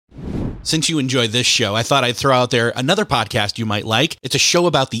Since you enjoy this show, I thought I'd throw out there another podcast you might like. It's a show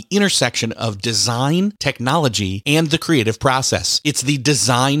about the intersection of design, technology, and the creative process. It's the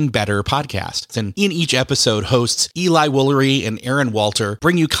Design Better podcast. And in each episode, hosts Eli Woolery and Aaron Walter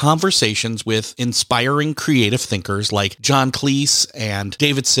bring you conversations with inspiring creative thinkers like John Cleese and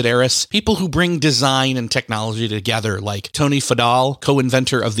David Sedaris, people who bring design and technology together like Tony Fadal,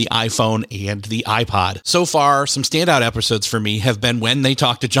 co-inventor of the iPhone and the iPod. So far, some standout episodes for me have been when they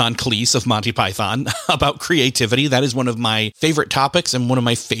talk to John Cleese of Monty Python about creativity. That is one of my favorite topics and one of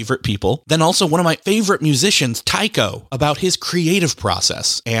my favorite people. Then also one of my favorite musicians, Tycho, about his creative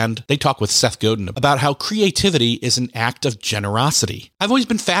process. And they talk with Seth Godin about how creativity is an act of generosity. I've always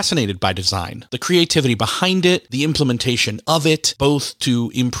been fascinated by design, the creativity behind it, the implementation of it, both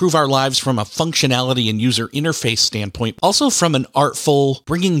to improve our lives from a functionality and user interface standpoint, also from an artful,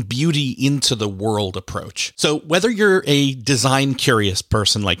 bringing beauty into the world approach. So whether you're a design curious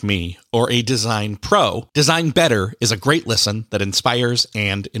person like me or a design pro, Design Better is a great listen that inspires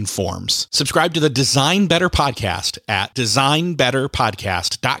and informs. Subscribe to the Design Better podcast at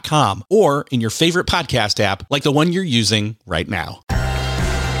designbetterpodcast.com or in your favorite podcast app like the one you're using right now.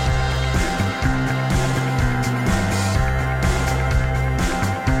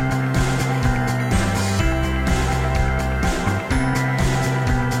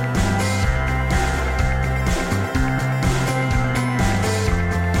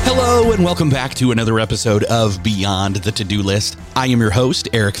 Hello and welcome back to another episode of Beyond the To-Do List. I am your host,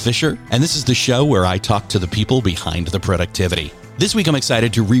 Eric Fisher, and this is the show where I talk to the people behind the productivity. This week, I'm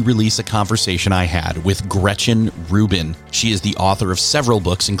excited to re-release a conversation I had with Gretchen Rubin. She is the author of several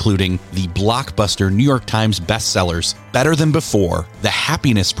books, including the blockbuster New York Times bestsellers, Better Than Before, The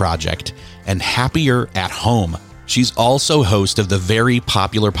Happiness Project, and Happier at Home. She's also host of the very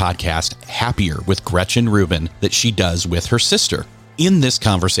popular podcast, Happier with Gretchen Rubin, that she does with her sister. In this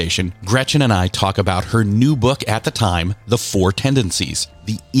conversation, Gretchen and I talk about her new book at the time, The 4 Tendencies,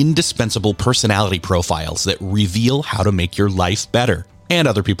 the indispensable personality profiles that reveal how to make your life better and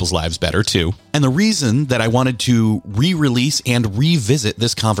other people's lives better too. And the reason that I wanted to re-release and revisit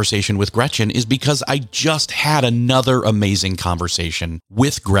this conversation with Gretchen is because I just had another amazing conversation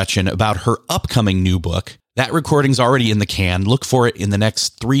with Gretchen about her upcoming new book. That recording's already in the can. Look for it in the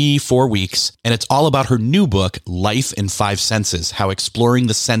next 3-4 weeks. And it's all about her new book, Life in 5 Senses, how exploring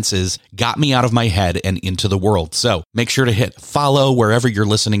the senses got me out of my head and into the world. So make sure to hit follow wherever you're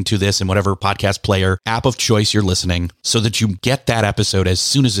listening to this in whatever podcast player, app of choice you're listening, so that you get that episode as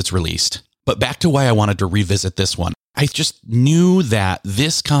soon as it's released. But back to why I wanted to revisit this one. I just knew that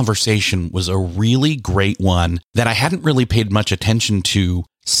this conversation was a really great one that I hadn't really paid much attention to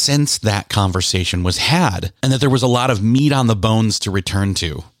since that conversation was had, and that there was a lot of meat on the bones to return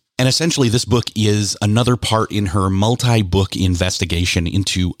to. And essentially, this book is another part in her multi-book investigation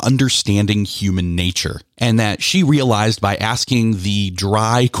into understanding human nature, and that she realized by asking the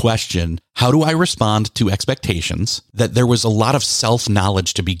dry question, how do I respond to expectations, that there was a lot of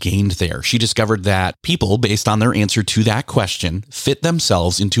self-knowledge to be gained there. She discovered that people, based on their answer to that question, fit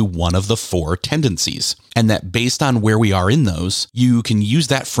themselves into one of the 4 tendencies, and that based on where we are in those, you can use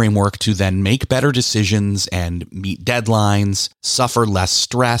that framework to then make better decisions and meet deadlines, suffer less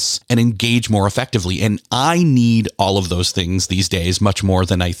stress, and engage more effectively. And I need all of those things these days, much more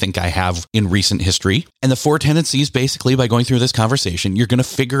than I think I have in recent history. And the 4 tendencies, basically, by going through this conversation, you're going to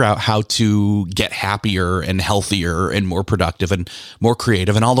figure out how to get happier and healthier and more productive and more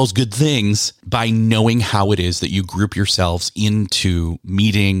creative and all those good things by knowing how it is that you group yourselves into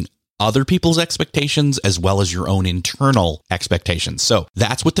meeting other people's expectations as well as your own internal expectations. So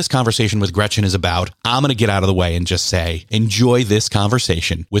that's what this conversation with Gretchen is about. I'm going to get out of the way and just say, enjoy this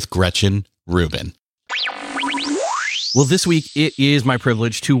conversation with Gretchen Rubin. Well, this week, it is my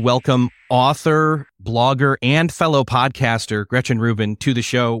privilege to welcome author, blogger, and fellow podcaster Gretchen Rubin to the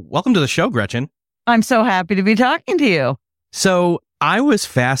show. Welcome to the show, Gretchen. I'm so happy to be talking to you. So I was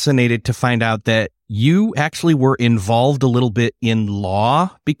fascinated to find out that you actually were involved a little bit in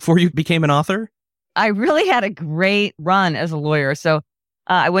law before you became an author. I really had a great run as a lawyer. So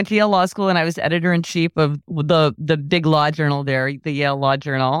I went to Yale Law School and I was editor-in-chief of the big law journal there, the Yale Law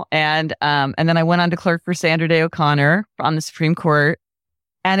Journal. And then I went on to clerk for Sandra Day O'Connor on the Supreme Court.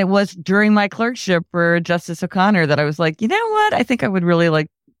 And it was during my clerkship for Justice O'Connor that I was like, you know what? I think I would really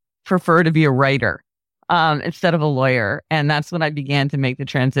prefer to be a writer instead of a lawyer. And that's when I began to make the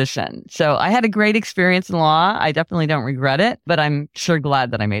transition. So I had a great experience in law. I definitely don't regret it, but I'm sure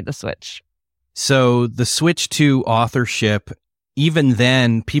glad that I made the switch. So the switch to authorship, even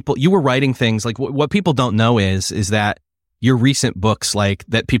then, you were writing things like what people don't know is that your recent books, like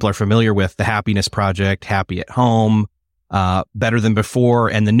that people are familiar with, The Happiness Project, Happy at Home, Better Than Before,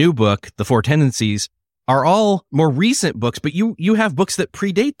 and the new book, The Four Tendencies, are all more recent books, but you have books that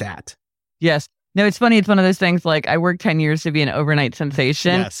predate that. Yes. No, it's funny. It's one of those things like I worked 10 years to be an overnight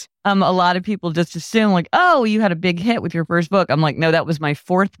sensation. Yes. A lot of people just assume like, oh, you had a big hit with your first book. I'm like, no, that was my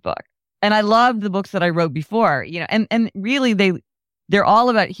fourth book. And I loved the books that I wrote before, and really they're all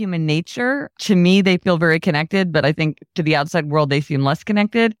about human nature. To me, they feel very connected, but I think to the outside world, they seem less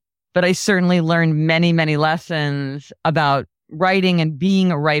connected. But I certainly learned many, many lessons about writing and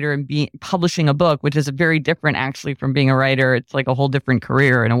being a writer and publishing a book, which is very different actually from being a writer. It's like a whole different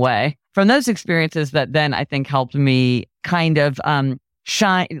career in a way. From those experiences that then I think helped me kind of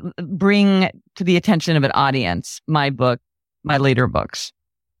bring to the attention of an audience my later books.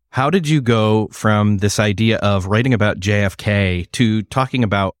 How did you go from this idea of writing about JFK to talking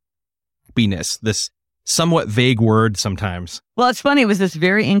about happiness, this somewhat vague word sometimes? Well, it's funny. It was this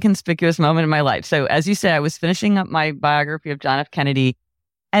very inconspicuous moment in my life. So as you say, I was finishing up my biography of John F. Kennedy.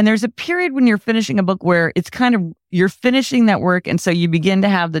 And there's a period when you're finishing a book where it's kind of, you're finishing that work. And so you begin to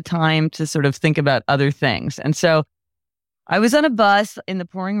have the time to sort of think about other things. And so I was on a bus in the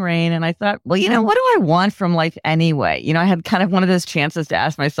pouring rain and I thought, well, what do I want from life anyway? I had kind of one of those chances to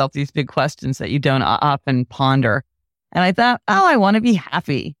ask myself these big questions that you don't often ponder. And I thought, oh, I want to be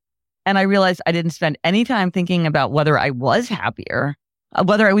happy. And I realized I didn't spend any time thinking about whether I was happier,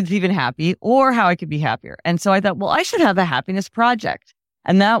 whether I was even happy or how I could be happier. And so I thought, well, I should have a happiness project.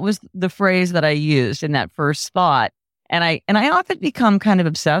 And that was the phrase that I used in that first thought. And I often become kind of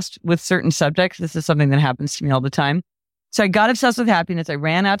obsessed with certain subjects. This is something that happens to me all the time. So I got obsessed with happiness. I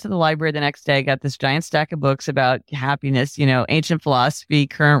ran out to the library the next day, got this giant stack of books about happiness, ancient philosophy,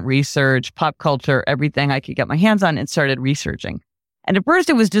 current research, pop culture, everything I could get my hands on, and started researching. And at first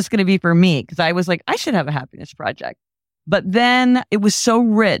it was just going to be for me because I was like, I should have a happiness project. But then it was so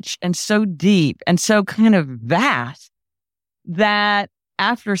rich and so deep and so kind of vast that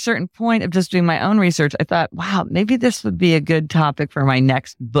after a certain point of just doing my own research, I thought, wow, maybe this would be a good topic for my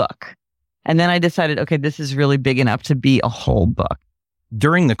next book. And then I decided, okay, this is really big enough to be a whole book.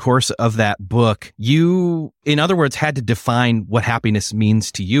 During the course of that book, you, in other words, had to define what happiness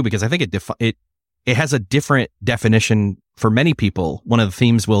means to you, because I think it has a different definition for many people. One of the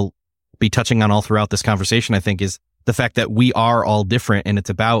themes we'll be touching on all throughout this conversation, I think, is the fact that we are all different, and it's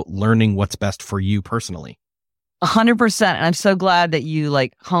about learning what's best for you personally. 100%. And I'm so glad that you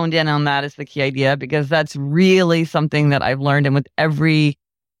honed in on that as the key idea, because that's really something that I've learned. And with every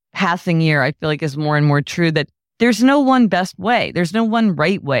passing year, I feel like is more and more true that there's no one best way. There's no one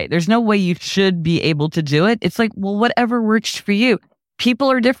right way. There's no way you should be able to do it. It's like, well, whatever works for you.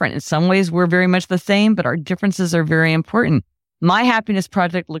 People are different. In some ways, we're very much the same, but our differences are very important. My happiness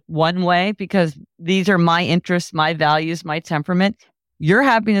project looked one way because these are my interests, my values, my temperament. Your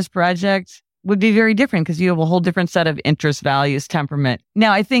happiness project would be very different because you have a whole different set of interests, values, temperament.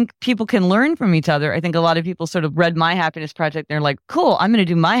 Now, I think people can learn from each other. I think a lot of people sort of read my happiness project. And they're like, cool, I'm going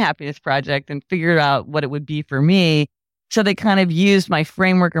to do my happiness project and figure out what it would be for me. So they kind of used my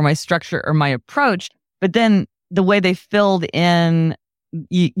framework or my structure or my approach. But then the way they filled in,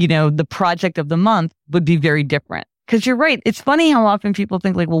 the project of the month would be very different. Because you're right. It's funny how often people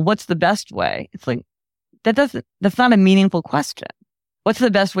think well, what's the best way? It's like, that's not a meaningful question. What's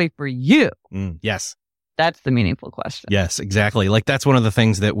the best way for you? Yes. That's the meaningful question. Yes, exactly. That's one of the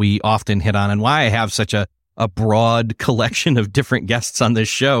things that we often hit on, and why I have such a broad collection of different guests on this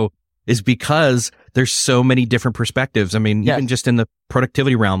show is because there's so many different perspectives. I mean, even just in the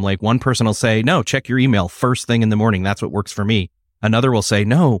productivity realm, one person will say, no, check your email first thing in the morning. That's what works for me. Another will say,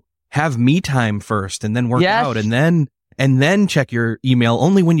 no, have me time first and then work out and then check your email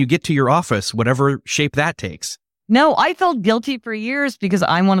only when you get to your office, whatever shape that takes. No, I felt guilty for years because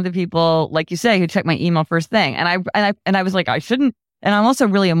I'm one of the people, like you say, who check my email first thing. And I was like, I shouldn't. And I'm also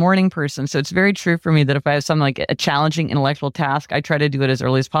really a morning person. So it's very true for me that if I have something like a challenging intellectual task, I try to do it as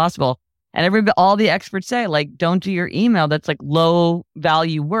early as possible. And all the experts say, don't do your email. That's low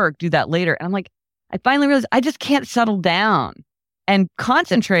value work. Do that later. And I'm like, I finally realized I just can't settle down and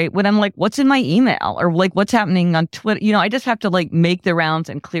concentrate when I'm what's in my email or what's happening on Twitter. I just have to make the rounds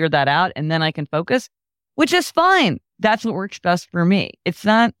and clear that out. And then I can focus. Which is fine. That's what works best for me. It's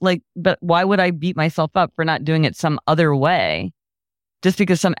not but why would I beat myself up for not doing it some other way? Just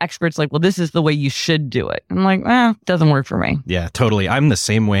because some expert's well, this is the way you should do it. I'm it doesn't work for me. Yeah, totally. I'm the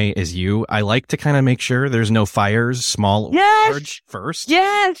same way as you. I like to kind of make sure there's no fires, small or large, first.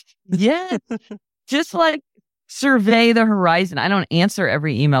 Yes. Just survey the horizon. I don't answer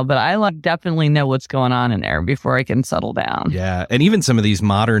every email, but I definitely know what's going on in there before I can settle down. Yeah. And even some of these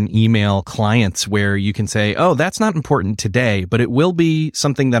modern email clients where you can say, oh, that's not important today, but it will be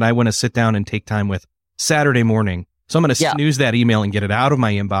something that I want to sit down and take time with Saturday morning. So I'm going to snooze that email and get it out of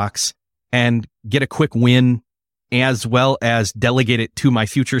my inbox and get a quick win, as well as delegate it to my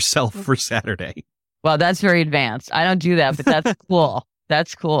future self for Saturday. Well, that's very advanced. I don't do that, but that's cool.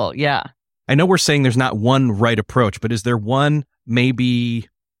 That's cool. Yeah. I know we're saying there's not one right approach, but is there one maybe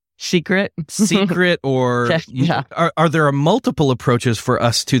secret or are there multiple approaches for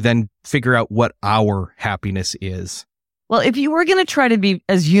us to then figure out what our happiness is? Well, if you were going to try to be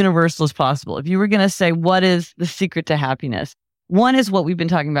as universal as possible, if you were going to say, what is the secret to happiness? One is what we've been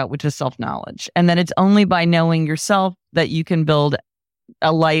talking about, which is self-knowledge. And then it's only by knowing yourself that you can build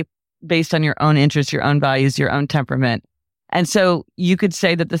a life based on your own interests, your own values, your own temperament. And so you could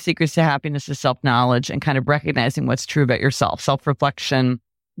say that the secrets to happiness is self-knowledge and kind of recognizing what's true about yourself, self-reflection.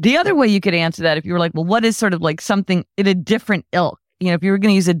 The other way you could answer that, if you were like, well, what is sort of like something in a different ilk? If you were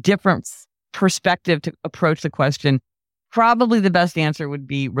going to use a different perspective to approach the question, probably the best answer would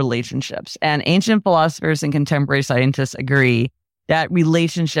be relationships. And ancient philosophers and contemporary scientists agree that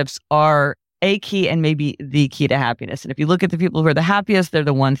relationships are a key and maybe the key to happiness. And if you look at the people who are the happiest, they're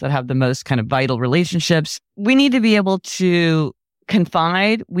the ones that have the most kind of vital relationships. We need to be able to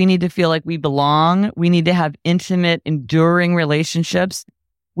confide. We need to feel like we belong. We need to have intimate, enduring relationships.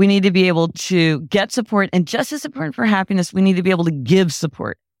 We need to be able to get support. And just as important for happiness, we need to be able to give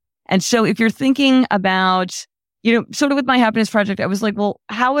support. And so if you're thinking about, sort of with my happiness project, I was like, well,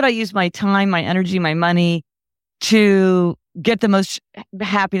 how would I use my time, my energy, my money to get the most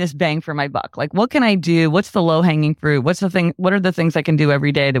happiness bang for my buck? Like, what can I do? What's the low hanging fruit? What are the things I can do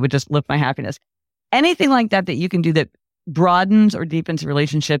every day that would just lift my happiness? Anything like that you can do that broadens or deepens a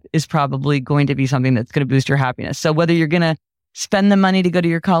relationship is probably going to be something that's going to boost your happiness. So whether you're going to spend the money to go to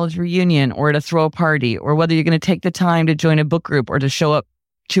your college reunion or to throw a party, or whether you're going to take the time to join a book group or to show up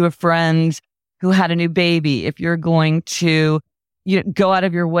to a friend who had a new baby, if you're going to go out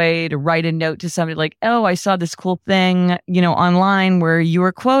of your way to write a note to somebody like, oh, I saw this cool thing, online where you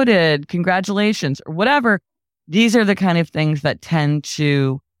were quoted, congratulations, or whatever. These are the kind of things that tend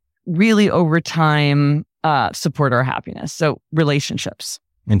to really over time support our happiness. So relationships.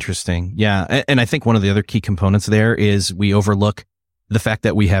 Interesting. Yeah. And I think one of the other key components there is we overlook the fact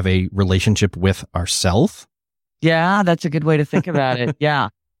that we have a relationship with ourselves. Yeah, that's a good way to think about it. Yeah.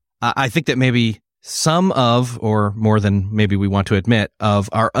 I think that maybe some of, or more than maybe we want to admit, of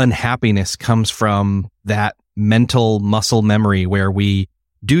our unhappiness comes from that mental muscle memory where we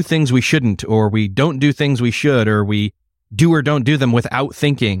do things we shouldn't, or we don't do things we should, or we do or don't do them without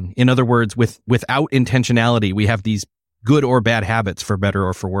thinking. In other words, without intentionality, we have these good or bad habits, for better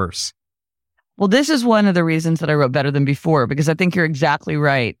or for worse. Well, this is one of the reasons that I wrote Better Than Before, because I think you're exactly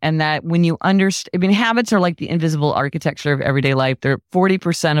right. And that when you understand, habits are like the invisible architecture of everyday life. They're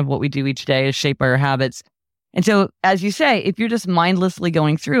 40% of what we do each day is shaped by our habits. And so, as you say, if you're just mindlessly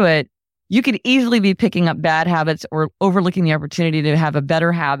going through it, you could easily be picking up bad habits or overlooking the opportunity to have a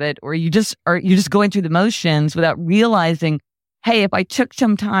better habit, or you're just going through the motions without realizing, hey, if I took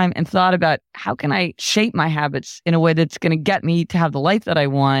some time and thought about how can I shape my habits in a way that's going to get me to have the life that I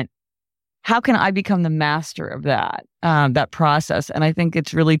want, how can I become the master of that process? And I think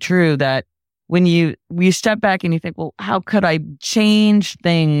it's really true that when you step back and you think, well, how could I change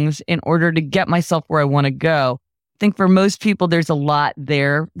things in order to get myself where I want to go? I think for most people, there's a lot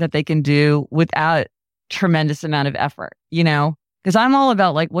there that they can do without tremendous amount of effort, because I'm all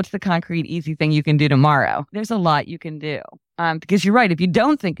about like, what's the concrete, easy thing you can do tomorrow? There's a lot you can do. Because you're right. If you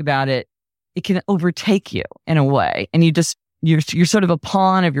don't think about it, it can overtake you in a way. And you're sort of a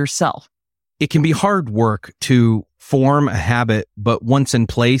pawn of yourself. It can be hard work to form a habit, but once in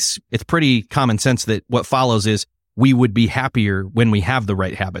place, it's pretty common sense that what follows is we would be happier when we have the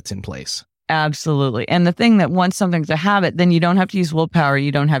right habits in place. Absolutely. And the thing that once something's a habit, then you don't have to use willpower.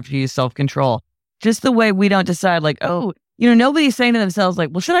 You don't have to use self-control. Just the way we don't decide like, oh, nobody's saying to themselves like,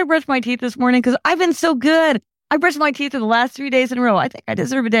 well, should I brush my teeth this morning? Because I've been so good. I brushed my teeth for the last 3 days in a row. I think I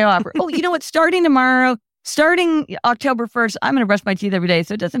deserve a day off. Or, oh, you know what? Starting October 1st, I'm going to brush my teeth every day.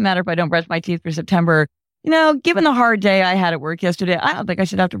 So it doesn't matter if I don't brush my teeth for September. Given the hard day I had at work yesterday, I don't think I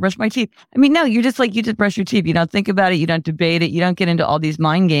should have to brush my teeth. No, you just brush your teeth. You don't think about it. You don't debate it. You don't get into all these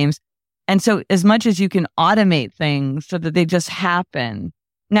mind games. And so as much as you can automate things so that they just happen.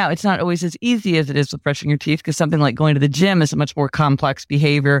 Now, it's not always as easy as it is with brushing your teeth, because something like going to the gym is a much more complex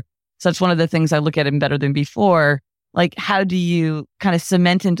behavior. So that's one of the things I look at in Better Than Before. Like, how do you kind of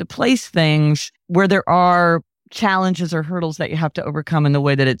cement into place things where there are challenges or hurdles that you have to overcome in the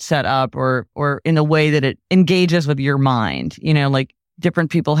way that it's set up, or in the way that it engages with your mind? Like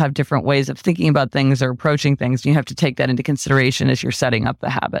different people have different ways of thinking about things or approaching things. And you have to take that into consideration as you're setting up the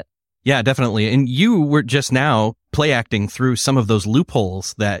habit. Yeah, definitely. And you were just now play acting through some of those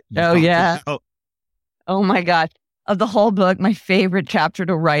loopholes that you about. Oh my gosh. of the whole book, my favorite chapter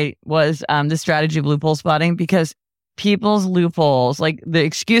to write was the strategy of loophole spotting, because people's loopholes, like the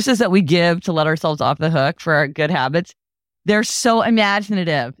excuses that we give to let ourselves off the hook for our good habits, they're so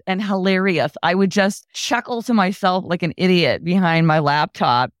imaginative and hilarious. I would just chuckle to myself like an idiot behind my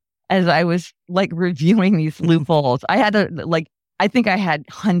laptop as I was like reviewing these loopholes. I had to I think I had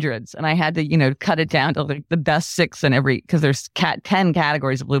hundreds, and I had to, cut it down to like the best 6 in every, because there's 10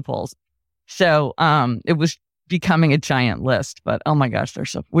 categories of loopholes. So it was becoming a giant list, but oh my gosh,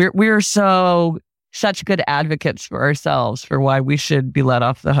 we're such good advocates for ourselves for why we should be let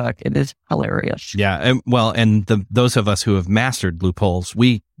off the hook. It is hilarious. Yeah. And those of us who have mastered loopholes,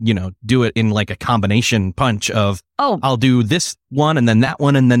 we, do it in like a combination punch of, I'll do this one and then that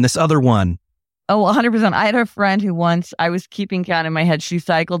one and then this other one. Oh, 100%. I had a friend who once, I was keeping count in my head, she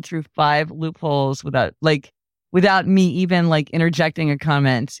cycled through 5 loopholes without me even like interjecting a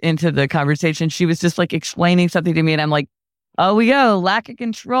comment into the conversation. She was just like explaining something to me, and I'm like, oh, we go, lack of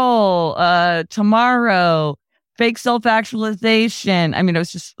control, tomorrow, fake self-actualization. I mean, it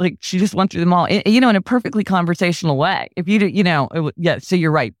was just like, she just went through them all, in a perfectly conversational way. If you do, so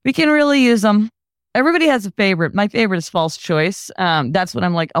you're right. We can really use them. Everybody has a favorite. My favorite is false choice. That's when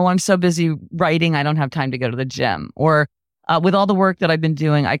I'm like, oh, I'm so busy writing, I don't have time to go to the gym. Or with all the work that I've been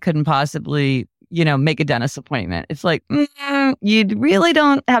doing, I couldn't possibly, make a dentist appointment. It's like, you really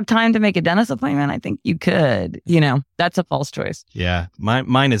don't have time to make a dentist appointment. I think you could, that's a false choice. Yeah.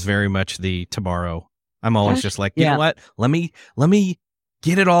 Mine is very much the tomorrow. I'm always just like, you know what? Let me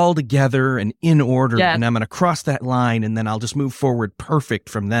get it all together and in order, and I'm going to cross that line, and then I'll just move forward perfect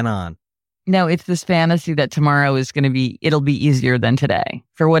from then on. No, it's this fantasy that tomorrow is going to be, it'll be easier than today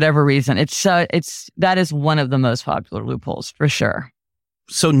for whatever reason. That is one of the most popular loopholes for sure.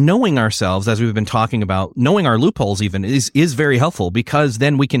 So knowing ourselves, as we've been talking about, knowing our loopholes even is very helpful, because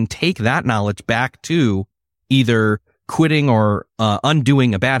then we can take that knowledge back to either quitting or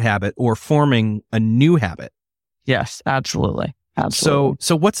undoing a bad habit or forming a new habit. Yes, absolutely. So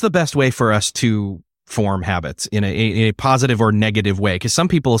what's the best way for us to form habits in a positive or negative way? Because some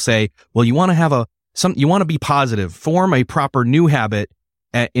people say, well, you want to be positive, form a proper new habit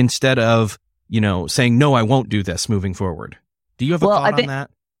instead of, saying, no, I won't do this moving forward. Do you have a thought on that?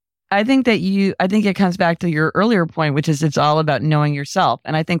 I think it comes back to your earlier point, which is it's all about knowing yourself.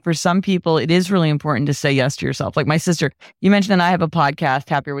 And I think for some people, it is really important to say yes to yourself. Like my sister, you mentioned that I have a podcast,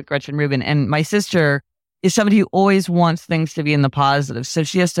 Happier with Gretchen Rubin, and my sister is somebody who always wants things to be in the positive. So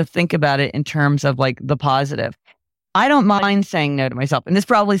she has to think about it in terms of like the positive. I don't mind saying no to myself. And this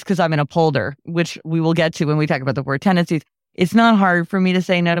probably is because I'm an upholder, which we will get to when we talk about the 4 tendencies. It's not hard for me to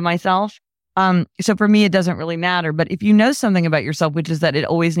say no to myself. So for me, it doesn't really matter. But if you know something about yourself, which is that it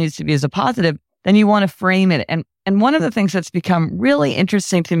always needs to be as a positive, then you want to frame it. And one of the things that's become really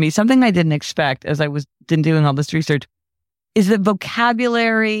interesting to me, something I didn't expect as I was doing all this research, is that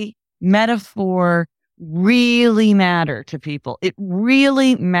vocabulary, metaphor really matter to people. It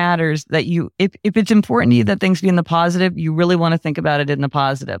really matters that if it's important to you that things be in the positive, you really want to think about it in the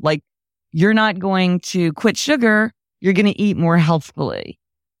positive. Like, you're not going to quit sugar, you're going to eat more healthfully.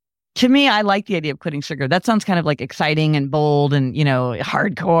 To me, I like the idea of quitting sugar. That sounds kind of like exciting and bold and,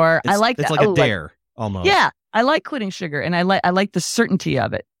 hardcore. I like that. It's like a dare almost. Yeah, I like quitting sugar, and I like the certainty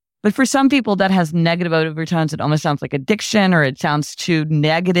of it. But for some people, that has negative overtones. It almost sounds like addiction, or it sounds too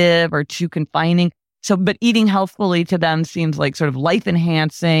negative or too confining. So, but eating healthfully to them seems like sort of life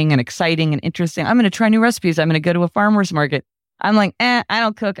enhancing and exciting and interesting. I'm going to try new recipes. I'm going to go to a farmer's market. I'm like, I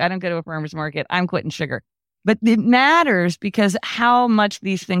don't cook. I don't go to a farmer's market. I'm quitting sugar. But it matters because how much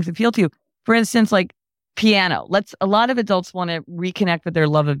these things appeal to you. For instance, like piano. A lot of adults want to reconnect with their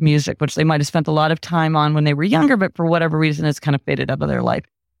love of music, which they might have spent a lot of time on when they were younger, but for whatever reason, it's kind of faded out of their life.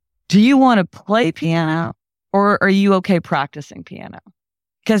 Do you want to play piano, or are you okay practicing piano?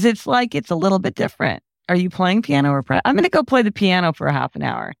 Because it's a little bit different. Are you playing piano or I'm going to go play the piano for a half an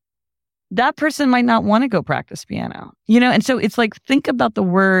hour. That person might not want to go practice piano, And so it's like, think about the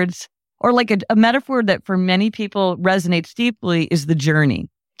words, or like a metaphor that for many people resonates deeply is the journey.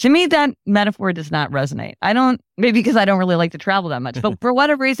 To me, that metaphor does not resonate. Maybe because I don't really like to travel that much, but for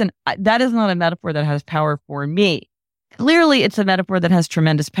whatever reason, that is not a metaphor that has power for me. Clearly, it's a metaphor that has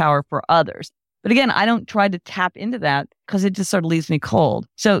tremendous power for others. But again, I don't try to tap into that because it just sort of leaves me cold.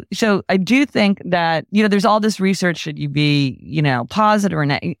 So I do think that, there's all this research, should you be, positive or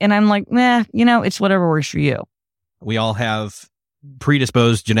not? And I'm like, it's whatever works for you. We all have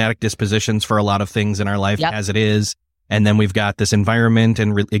predisposed genetic dispositions for a lot of things in our life as it is. And then we've got this environment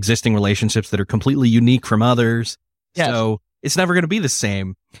and existing relationships that are completely unique from others. Yes. So it's never going to be the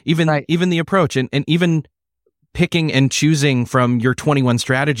same. Even the approach and even picking and choosing from your 21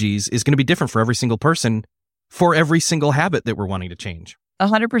 strategies is going to be different for every single person for every single habit that we're wanting to change.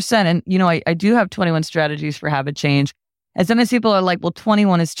 100%. And, I do have 21 strategies for habit change. And sometimes people are like, well,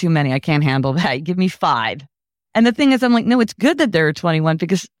 21 is too many. I can't handle that. Give me 5. And the thing is, I'm like, no, it's good that there are 21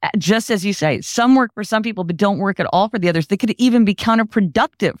 because just as you say, some work for some people, but don't work at all for the others. They could even be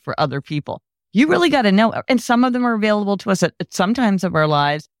counterproductive for other people. You really got to know. And some of them are available to us at some times of our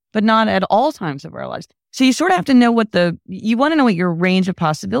lives, but not at all times of our lives. So you sort of have to know you want to know what your range of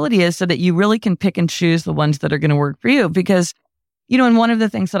possibility is so that you really can pick and choose the ones that are going to work for you. Because, and one of the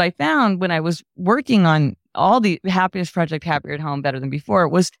things that I found when I was working on all the Happiness Project, Happier at Home, Better Than Before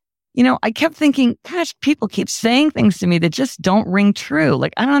was, I kept thinking, gosh, people keep saying things to me that just don't ring true.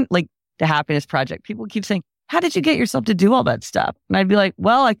 Like, I don't like the Happiness Project. People keep saying, how did you get yourself to do all that stuff? And I'd be like,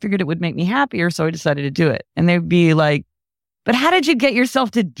 well, I figured it would make me happier, so I decided to do it. And they'd be like, but how did you get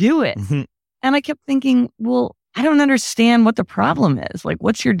yourself to do it? Mm-hmm. And I kept thinking, well, I don't understand what the problem is. Like,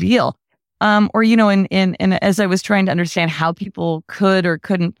 what's your deal? And as I was trying to understand how people could or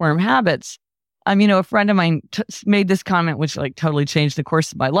couldn't form habits, a friend of mine made this comment, which like totally changed the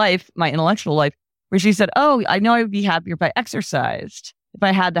course of my life, my intellectual life, where she said, oh, I know I would be happier if I exercised, if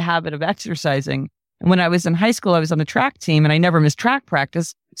I had the habit of exercising. And when I was in high school, I was on the track team and I never missed track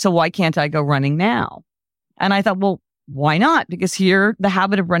practice. So why can't I go running now? And I thought, well, why not? Because here, the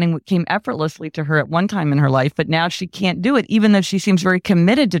habit of running came effortlessly to her at one time in her life, but now she can't do it, even though she seems very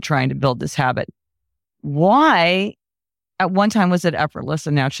committed to trying to build this habit. Why at one time was it effortless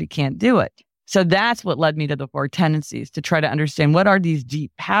and now she can't do it? So that's what led me to the 4 tendencies, to try to understand what are these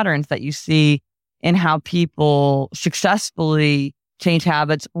deep patterns that you see in how people successfully change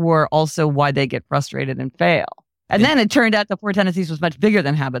habits, or also why they get frustrated and fail. And then it turned out the 4 tendencies was much bigger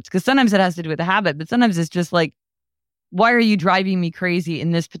than habits, because sometimes it has to do with the habit, but sometimes it's just like, why are you driving me crazy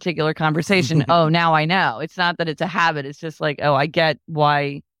in this particular conversation? Oh, now I know. It's not that it's a habit. It's just like, oh, I get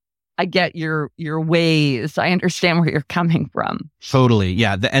why. I get your ways. I understand where you're coming from. Totally.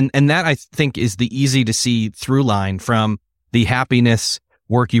 Yeah. And that I think is the easy to see through line from the happiness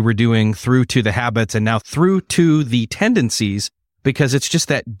work you were doing through to the habits and now through to the tendencies, because it's just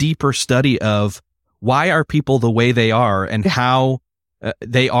that deeper study of why are people the way they are and how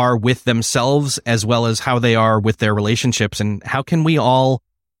they are with themselves as well as how they are with their relationships, and how can we all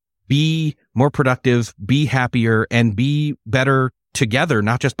be more productive, be happier, and be better together,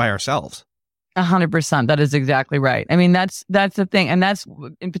 not just by ourselves. 100%. That is exactly right. I mean, that's the thing. And that's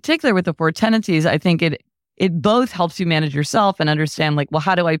in particular with the 4 tendencies, I think it both helps you manage yourself and understand like, well,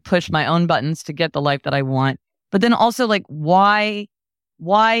 how do I push my own buttons to get the life that I want? But then also like, why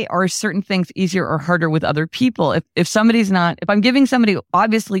are certain things easier or harder with other people? If I'm giving somebody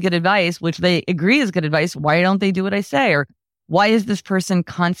obviously good advice, which they agree is good advice, why don't they do what I say? Or why is this person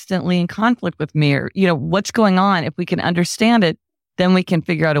constantly in conflict with me? Or, what's going on? If we can understand it, then we can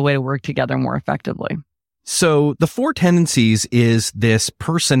figure out a way to work together more effectively. So the 4 tendencies is this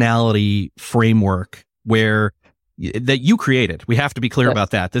personality framework that you created. We have to be clear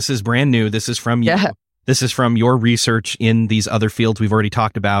about that. This is brand new. This is from you. Yeah. This is from your research in these other fields we've already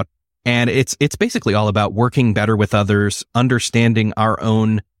talked about. And it's basically all about working better with others, understanding our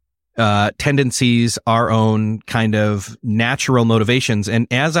own tendencies, our own kind of natural motivations. And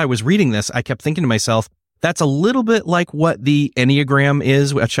as I was reading this, I kept thinking to myself, that's a little bit like what the Enneagram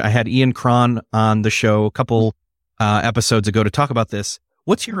is, which I had Ian Cron on the show a couple episodes ago to talk about this.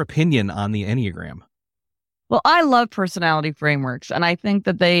 What's your opinion on the Enneagram? Well, I love personality frameworks, and I think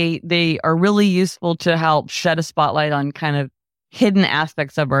that they are really useful to help shed a spotlight on kind of hidden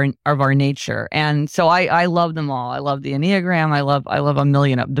aspects of our nature. And so I love them all. I love the Enneagram. I love a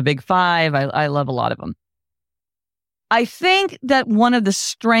million of the Big Five. I love a lot of them. I think that one of the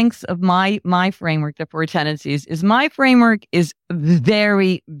strengths of my framework, the 4 tendencies, is my framework is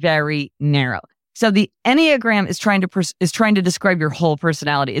very, very narrow. So the Enneagram is trying to describe your whole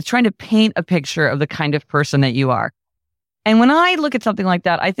personality. It's trying to paint a picture of the kind of person that you are. And when I look at something like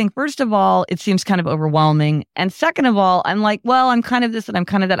that, I think, first of all, it seems kind of overwhelming. And second of all, I'm like, well, I'm kind of this and I'm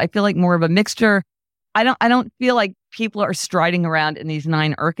kind of that. I feel like more of a mixture. I don't feel like people are striding around in these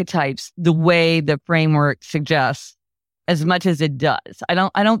 9 archetypes the way the framework suggests as much as it does. I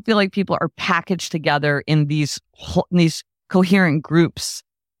don't feel like people are packaged together in these coherent groups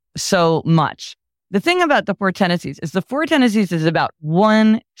so much. The thing about the 4 tendencies is about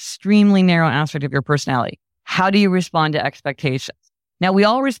one extremely narrow aspect of your personality. How do you respond to expectations? Now, we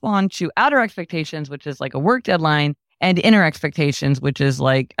all respond to outer expectations, which is like a work deadline, and inner expectations, which is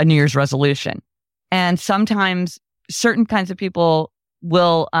like a New Year's resolution. And sometimes certain kinds of people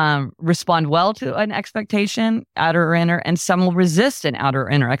will respond well to an expectation, outer or inner, and some will resist an outer or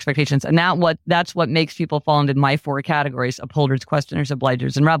inner expectations. And that's what makes people fall into my 4 categories: upholders, questioners,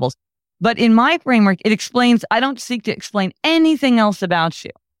 obligers, and rebels. But in my framework, it explains, I don't seek to explain anything else about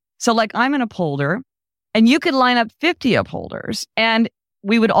you. So like I'm an upholder and you could line up 50 upholders and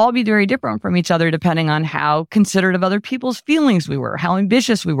we would all be very different from each other depending on how considerate of other people's feelings we were, how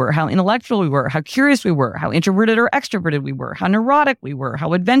ambitious we were, how intellectual we were, how curious we were, how introverted or extroverted we were, how neurotic we were,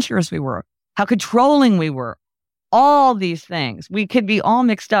 how adventurous we were, how controlling we were. All these things. We could be all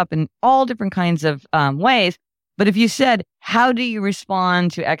mixed up in all different kinds of ways. But if you said, how do you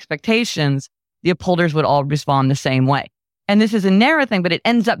respond to expectations? The upholders would all respond the same way. And this is a narrow thing, but it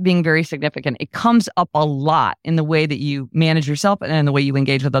ends up being very significant. It comes up a lot in the way that you manage yourself and in the way you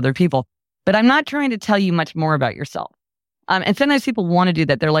engage with other people. But I'm not trying to tell you much more about yourself. And sometimes people want to do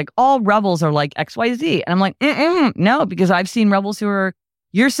that. They're like, all rebels are like XYZ. And I'm like, no, because I've seen rebels who are,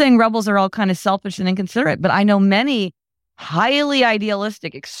 you're saying rebels are all kind of selfish and inconsiderate, but I know many highly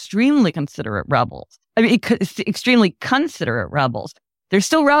idealistic, extremely considerate rebels. I mean, extremely considerate rebels. They're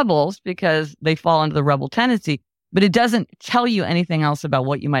still rebels because they fall into the rebel tendency, but it doesn't tell you anything else about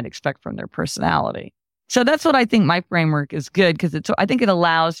what you might expect from their personality. So that's what I think my framework is good because I think it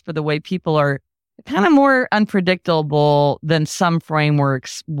allows for the way people are kind of more unpredictable than some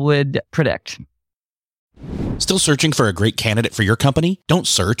frameworks would predict. Still searching for a great candidate for your company? Don't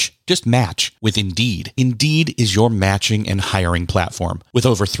search, just match with Indeed. Indeed is your matching and hiring platform with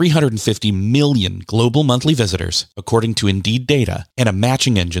over 350 million global monthly visitors, according to Indeed data, and a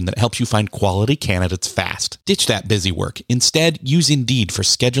matching engine that helps you find quality candidates fast. Ditch that busy work. Instead, use Indeed for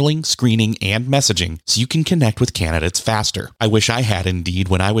scheduling, screening, and messaging so you can connect with candidates faster. I wish I had Indeed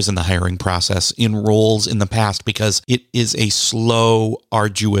when I was in the hiring process in roles in the past because it is a slow,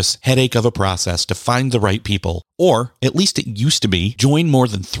 arduous headache of a process to find the right people. Or, at least it used to be, join more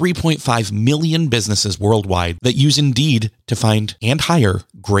than 3.5 million businesses worldwide that use Indeed to find and hire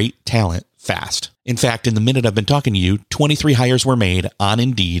great talent fast. In fact, in the minute I've been talking to you, 23 hires were made on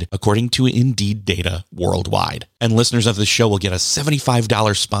Indeed, according to Indeed data worldwide. And listeners of this show will get a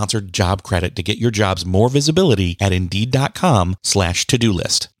 $75 sponsored job credit to get your jobs more visibility at Indeed.com/to-do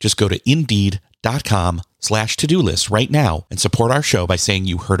list. Just go to Indeed.com/to-do list right now and support our show by saying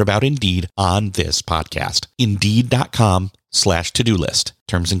you heard about Indeed on this podcast. Indeed.com/to-do list.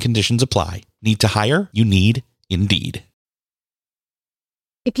 Terms and conditions apply. Need to hire? You need Indeed.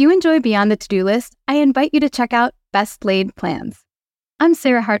 If you enjoy Beyond the To-Do List, I invite you to check out Best Laid Plans. I'm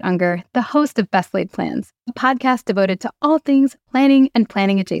Sarah Hart-Unger, the host of Best Laid Plans, a podcast devoted to all things planning and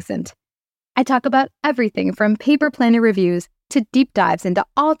planning adjacent. I talk about everything from paper planner reviews to deep dives into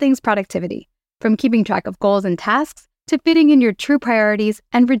all things productivity, from keeping track of goals and tasks to fitting in your true priorities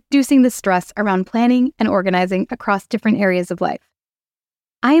and reducing the stress around planning and organizing across different areas of life.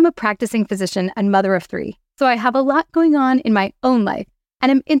 I am a practicing physician and mother of 3, so I have a lot going on in my own life and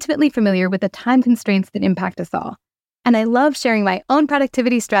am intimately familiar with the time constraints that impact us all. And I love sharing my own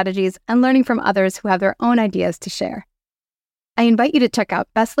productivity strategies and learning from others who have their own ideas to share. I invite you to check out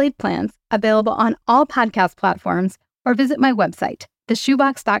Best Laid Plans, available on all podcast platforms, or visit my website,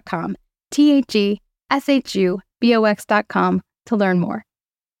 theshoebox.com, theshubox.com, to learn more.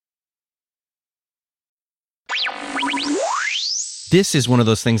 This is one of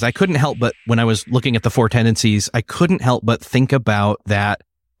those things I couldn't help but, when I was looking at the 4 tendencies, I couldn't help but think about that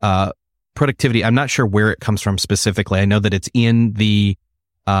productivity. I'm not sure where it comes from specifically. I know that it's in the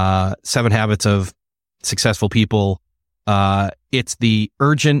 7 Habits of Successful People. It's the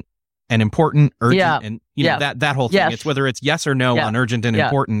urgent and important, and that whole thing. Yes. It's whether it's yes or no on urgent and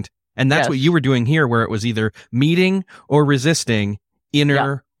important. And that's Yes. what you were doing here, where it was either meeting or resisting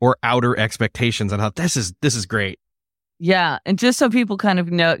inner or outer expectations. And I thought, this is great. Yeah. And just so people kind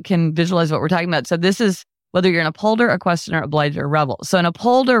of can visualize what we're talking about. So this is whether you're an upholder, a questioner, obliger, or rebel. So an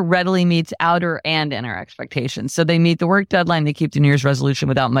upholder readily meets outer and inner expectations. So they meet the work deadline, they keep the New Year's resolution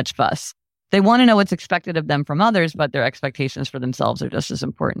without much fuss. They want to know what's expected of them from others, but their expectations for themselves are just as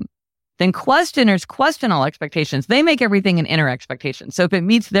important. Then questioners question all expectations. They make everything an inner expectation. So if it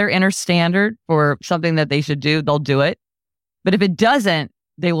meets their inner standard for something that they should do, they'll do it. But if it doesn't,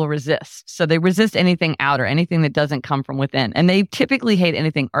 they will resist. So they resist anything outer, anything that doesn't come from within. And they typically hate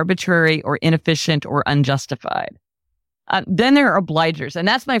anything arbitrary or inefficient or unjustified. Then there are obligers, and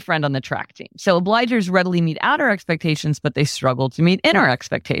that's my friend on the track team. So obligers readily meet outer expectations, but they struggle to meet inner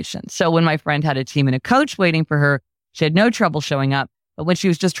expectations. So when my friend had a team and a coach waiting for her, she had no trouble showing up. But when she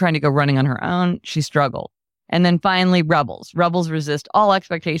was just trying to go running on her own, she struggled. And then finally, rebels. Rebels resist all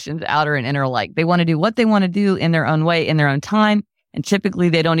expectations, outer and inner alike. They want to do what they want to do in their own way, in their own time. And typically,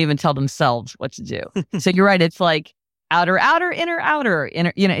 they don't even tell themselves what to do. So you're right. It's like outer, inner.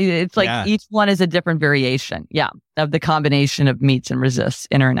 It's like each one is a different variation. Of the combination of meets and resists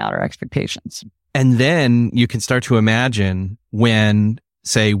inner and outer expectations. And then you can start to imagine when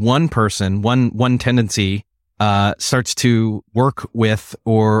say one person, one tendency starts to work with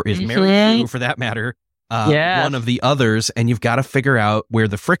or is married to, for that matter, one of the others, and you've got to figure out where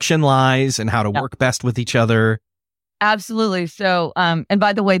the friction lies and how to work best with each other. Absolutely. So, and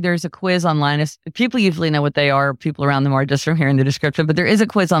by the way, there's a quiz online. People usually know what they are. People around them are just from hearing the description, but there is a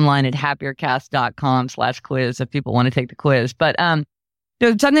quiz online at happiercast.com/quiz if people want to take the quiz. But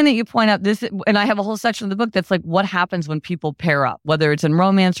something that you point out, and I have a whole section of the book that's like what happens when people pair up, whether it's in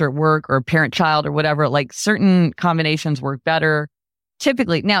romance or at work or parent-child or whatever, like certain combinations work better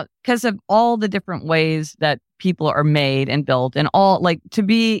typically. Now, because of all the different ways that people are made and built and all, like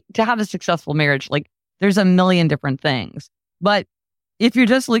to have a successful marriage, like there's a million different things. But if you're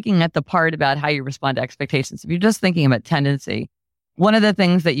just looking at the part about how you respond to expectations, if you're just thinking about tendency, one of the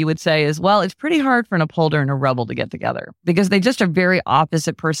things that you would say is, well, it's pretty hard for an upholder and a rebel to get together because they just are very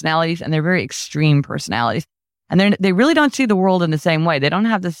opposite personalities and they're very extreme personalities. And they really don't see the world in the same way. They don't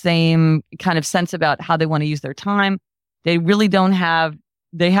have the same kind of sense about how they want to use their time. They really don't have,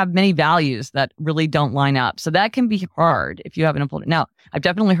 they have many values that really don't line up. So that can be hard if you have an upholder. Now, I've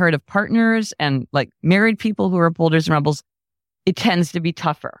definitely heard of partners and like married people who are upholders and rebels. It tends to be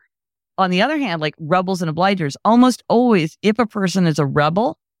tougher. On the other hand, like rebels and obligers, almost always, if a person is a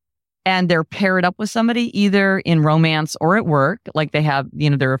rebel and they're paired up with somebody, either in romance or at work, like they have,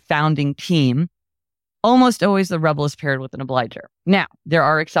 they're a founding team, almost always the rebel is paired with an obliger. Now, there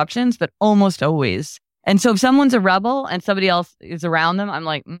are exceptions, but almost always. And so if someone's a rebel and somebody else is around them, I'm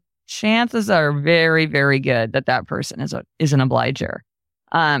like, chances are very, very good that person is an obliger,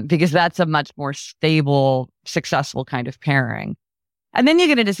 because that's a much more stable, successful kind of pairing. And then you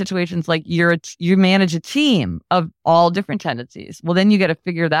get into situations like you manage a team of all different tendencies. Well, then you got to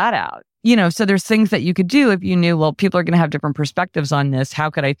figure that out. So there's things that you could do if you knew, well, people are going to have different perspectives on this. How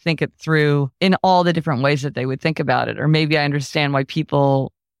could I think it through in all the different ways that they would think about it? Or maybe I understand why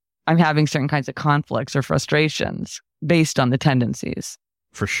I'm having certain kinds of conflicts or frustrations based on the tendencies.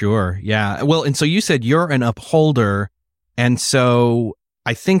 For sure. Yeah. Well, and so you said you're an upholder. And so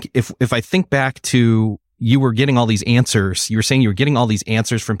I think if I think back to you were getting all these answers, you were saying you were getting all these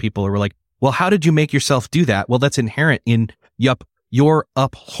answers from people who were like, well, how did you make yourself do that? Well, that's inherent in your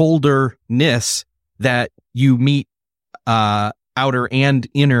upholderness that you meet outer and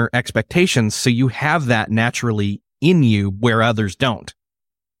inner expectations. So you have that naturally in you where others don't.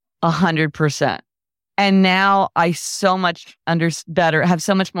 100%. And now I so much have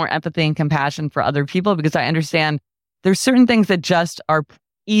so much more empathy and compassion for other people because I understand there's certain things that just are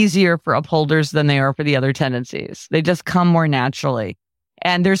easier for upholders than they are for the other tendencies. They just come more naturally.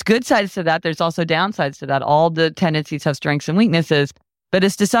 And there's good sides to that. There's also downsides to that. All the tendencies have strengths and weaknesses. But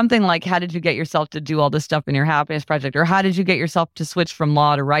it's to something like, how did you get yourself to do all this stuff in your happiness project? Or how did you get yourself to switch from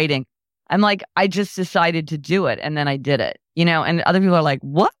law to writing? I'm like, I just decided to do it. And then I did it, and other people are like,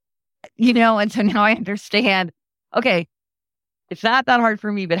 what? And so now I understand, okay, it's not that hard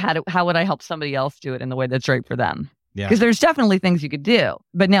for me, but how would I help somebody else do it in the way that's right for them? Yeah. Because there's definitely things you could do,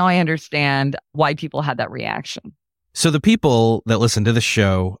 but now I understand why people had that reaction. So the people that listen to the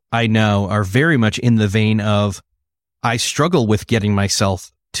show, I know, are very much in the vein of, I struggle with getting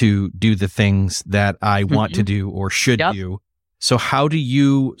myself to do the things that I want to do or should do. So how do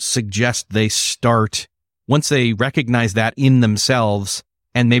you suggest they start once they recognize that in themselves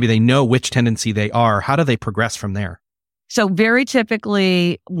and maybe they know which tendency they are? How do they progress from there? So very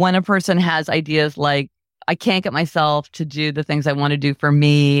typically when a person has ideas like, I can't get myself to do the things I want to do for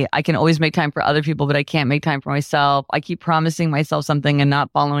me. I can always make time for other people, but I can't make time for myself. I keep promising myself something and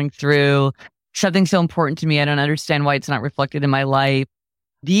not following through. Something's so important to me. I don't understand why it's not reflected in my life.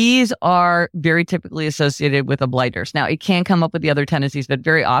 These are very typically associated with obligers. Now, it can come up with the other tendencies, but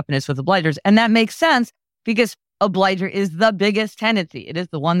very often it's with obligers. And that makes sense because obliger is the biggest tendency. It is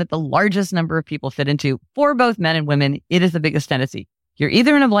the one that the largest number of people fit into. For both men and women, it is the biggest tendency. You're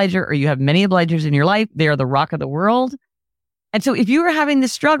either an obliger or you have many obligers in your life. They are the rock of the world. And so if you are having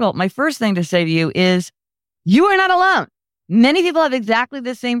this struggle, my first thing to say to you is you are not alone. Many people have exactly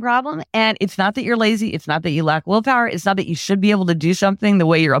the same problem. And it's not that you're lazy. It's not that you lack willpower. It's not that you should be able to do something the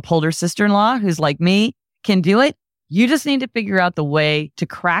way your upholder sister-in-law, who's like me, can do it. You just need to figure out the way to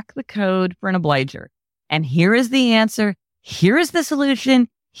crack the code for an obliger. And here is the answer. Here is the solution.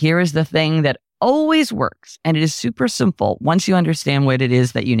 Here is the thing that always works. And it is super simple once you understand what it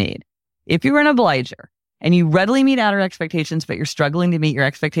is that you need. If you're an obliger and you readily meet outer expectations, but you're struggling to meet your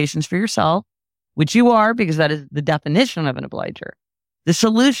expectations for yourself, which you are because that is the definition of an obliger, the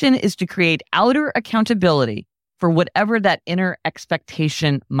solution is to create outer accountability for whatever that inner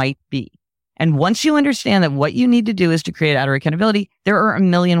expectation might be. And once you understand that what you need to do is to create outer accountability, there are a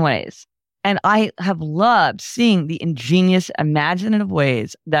million ways. And I have loved seeing the ingenious, imaginative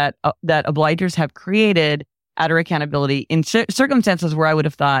ways that obligers have created outer accountability in circumstances where I would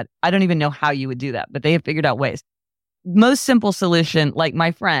have thought, I don't even know how you would do that, but they have figured out ways. Most simple solution, like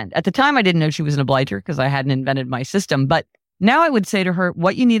my friend. At the time, I didn't know she was an obliger because I hadn't invented my system. But now I would say to her,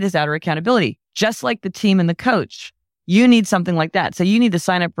 what you need is outer accountability, just like the team and the coach. You need something like that. So you need to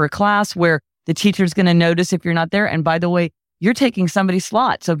sign up for a class where the teacher's going to notice if you're not there. And by the way, you're taking somebody's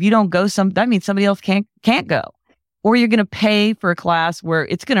slot. So if you don't go, that means somebody else can't go. Or you're going to pay for a class where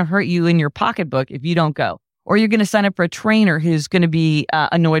it's going to hurt you in your pocketbook if you don't go. Or you're going to sign up for a trainer who's going to be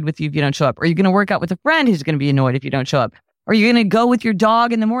annoyed with you if you don't show up. Or you're going to work out with a friend who's going to be annoyed if you don't show up. Or you're going to go with your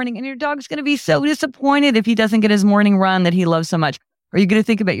dog in the morning and your dog's going to be so disappointed if he doesn't get his morning run that he loves so much. Or you're going to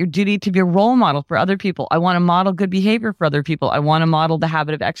think about your duty to be a role model for other people. I want to model good behavior for other people. I want to model the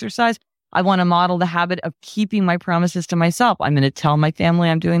habit of exercise. I want to model the habit of keeping my promises to myself. I'm going to tell my family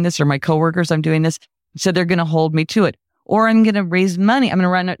I'm doing this or my coworkers I'm doing this. So they're going to hold me to it. Or I'm going to raise money. I'm going to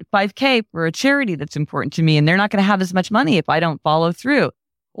run a 5K for a charity that's important to me. And they're not going to have as much money if I don't follow through.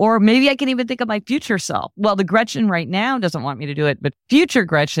 Or maybe I can even think of my future self. Well, the Gretchen right now doesn't want me to do it, but future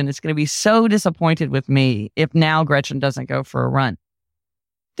Gretchen is going to be so disappointed with me if now Gretchen doesn't go for a run.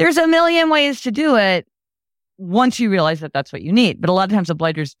 There's a million ways to do it once you realize that that's what you need. But a lot of times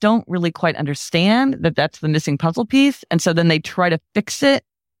obligers don't really quite understand that that's the missing puzzle piece. And so then they try to fix it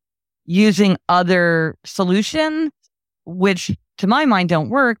using other solutions, which to my mind don't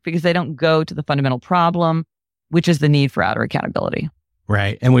work because they don't go to the fundamental problem, which is the need for outer accountability.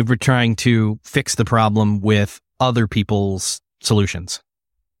 Right. And we were trying to fix the problem with other people's solutions.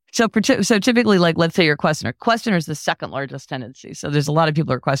 So typically, like, let's say you're a questioner. Questioner is the second largest tendency. So there's a lot of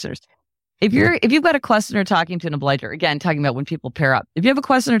people who are questioners. If you've got a questioner talking to an obliger, again, talking about when people pair up, if you have a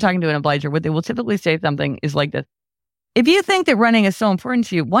questioner talking to an obliger, what they will typically say something is like this. If you think that running is so important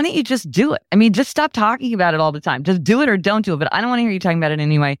to you, why don't you just do it? I mean, just stop talking about it all the time. Just do it or don't do it. But I don't want to hear you talking about it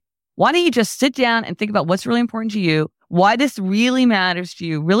anyway. Why don't you just sit down and think about what's really important to you, why this really matters to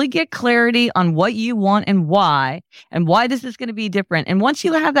you, really get clarity on what you want and why this is going to be different. And once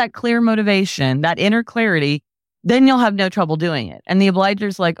you have that clear motivation, that inner clarity, then you'll have no trouble doing it. And the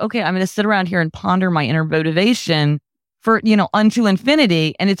obliger's like, okay, I'm going to sit around here and ponder my inner motivation for, unto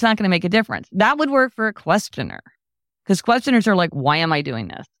infinity, and it's not going to make a difference. That would work for a questioner. Because questioners are like, why am I doing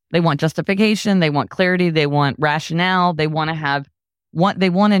this? They want justification. They want clarity. They want rationale. They want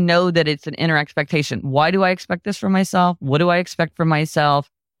to know that it's an inner expectation. Why do I expect this from myself? What do I expect from myself?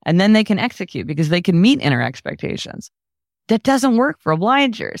 And then they can execute because they can meet inner expectations. That doesn't work for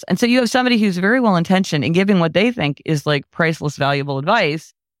obligers. And so you have somebody who's very well intentioned in giving what they think is like priceless, valuable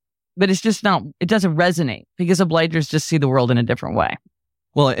advice, but it's just not, it doesn't resonate because obligers just see the world in a different way.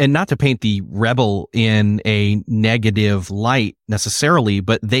 Well, and not to paint the rebel in a negative light necessarily,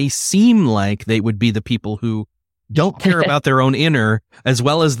 but they seem like they would be the people who don't care about their own inner as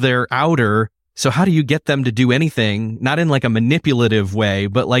well as their outer. So how do you get them to do anything, not in like a manipulative way,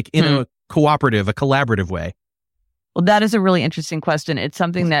 but like in a collaborative way? Well, that is a really interesting question. It's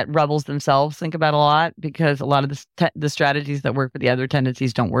something that rebels themselves think about a lot because a lot of the strategies that work for the other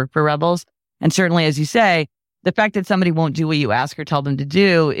tendencies don't work for rebels. And certainly, as you say, the fact that somebody won't do what you ask or tell them to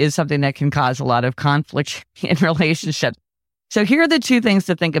do is something that can cause a lot of conflict in relationships. So here are the two things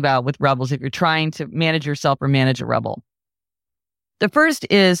to think about with rebels if you're trying to manage yourself or manage a rebel. The first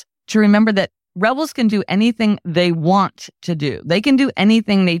is to remember that rebels can do anything they want to do. They can do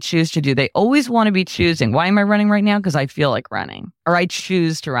anything they choose to do. They always want to be choosing. Why am I running right now? Because I feel like running, or I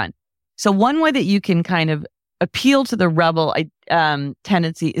choose to run. So one way that you can kind of appeal to the rebel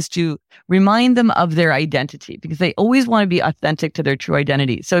tendency is to remind them of their identity, because they always want to be authentic to their true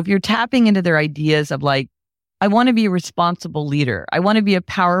identity. So if you're tapping into their ideas of like, I want to be a responsible leader. I want to be a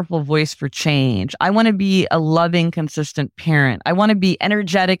powerful voice for change. I want to be a loving, consistent parent. I want to be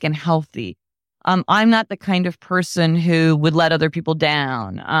energetic and healthy. I'm not the kind of person who would let other people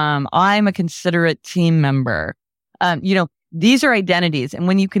down. I'm a considerate team member. These are identities. And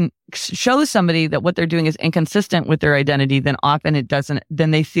when you can show somebody that what they're doing is inconsistent with their identity, then often it doesn't,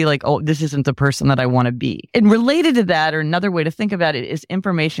 then they feel like, oh, this isn't the person that I want to be. And related to that, or another way to think about it, is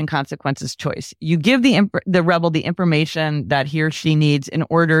information, consequences, choice. You give the rebel the information that he or she needs in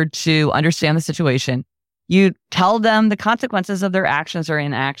order to understand the situation. You tell them the consequences of their actions or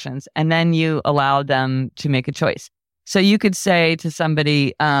inactions, and then you allow them to make a choice. So you could say to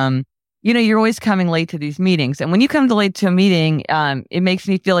somebody, you're always coming late to these meetings. And when you come late to a meeting, it makes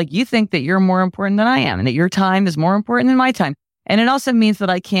me feel like you think that you're more important than I am and that your time is more important than my time. And it also means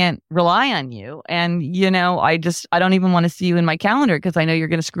that I can't rely on you. And, I don't even want to see you in my calendar because I know you're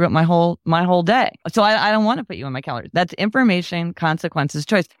going to screw up my whole day. So I don't want to put you in my calendar. That's information, consequences,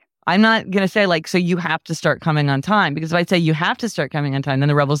 choice. I'm not going to say like, so you have to start coming on time, because if I say you have to start coming on time, then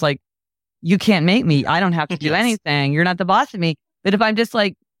the rebel's like, you can't make me. I don't have to do anything. You're not the boss of me. But if I'm just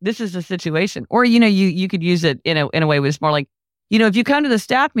like, this is the situation, or, you could use it in a way where it's more like, if you come to the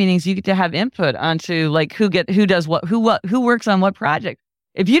staff meetings, you get to have input onto like who does what, who works on what project.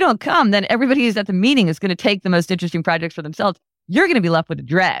 If you don't come, then everybody who's at the meeting is going to take the most interesting projects for themselves. You're going to be left with the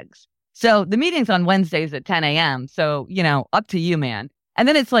dregs. So the meeting's on Wednesdays at 10 a.m. So, up to you, man. And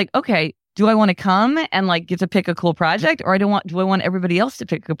then it's like, okay, do I want to come and like get to pick a cool project, or do I want everybody else to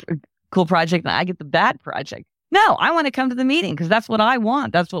pick a cool project and I get the bad project? No, I want to come to the meeting because that's what I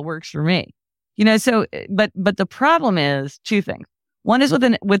want. That's what works for me. So, but the problem is two things. One is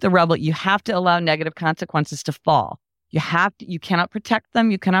with the rebel, you have to allow negative consequences to fall. You cannot protect them.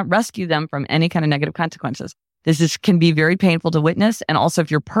 You cannot rescue them from any kind of negative consequences. Can be very painful to witness. And also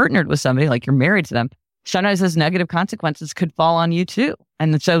if you're partnered with somebody, like you're married to them, sometimes those negative consequences could fall on you too.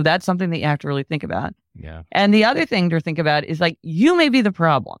 And so that's something that you have to really think about. Yeah. And the other thing to think about is like, you may be the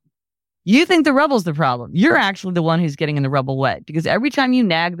problem. You think the rebel's the problem. You're actually the one who's getting in the rebel way, because every time you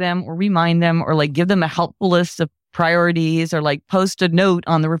nag them or remind them or like give them a helpful list of priorities or like post a note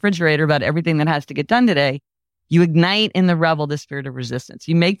on the refrigerator about everything that has to get done today, you ignite in the rebel the spirit of resistance.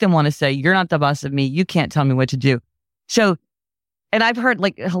 You make them want to say, you're not the boss of me. You can't tell me what to do. So, and I've heard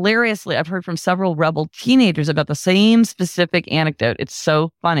hilariously, I've heard from several rebel teenagers about the same specific anecdote. It's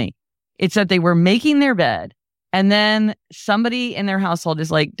so funny. It's that they were making their bed, and then somebody in their household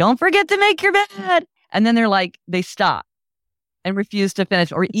is like, don't forget to make your bed. And then they stop and refuse to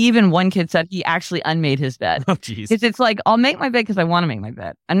finish. Or even one kid said he actually unmade his bed. Oh, geez. It's like, I'll make my bed because I want to make my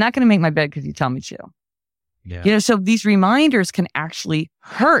bed. I'm not going to make my bed because you tell me to. Yeah. So these reminders can actually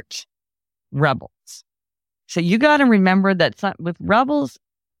hurt rebels. So you got to remember that with rebels,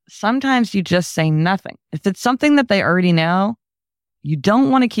 sometimes you just say nothing. If it's something that they already know, you don't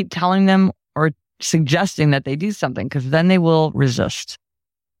want to keep telling them or suggesting that they do something, because then they will resist.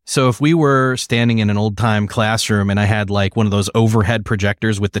 So if we were standing in an old time classroom and I had like one of those overhead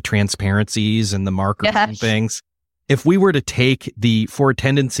projectors with the transparencies and the markers and things, if we were to take the 4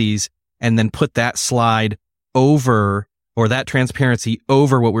 tendencies and then put that slide over, or that transparency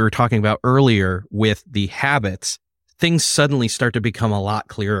over what we were talking about earlier with the habits, things suddenly start to become a lot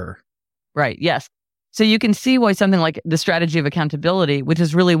clearer. Right. Yes. So you can see why something like the strategy of accountability, which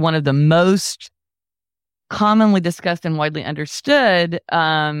is really one of the most commonly discussed and widely understood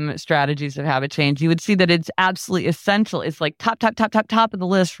strategies of habit change, you would see that it's absolutely essential. It's like top of the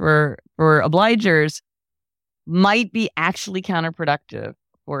list for obligers, might be actually counterproductive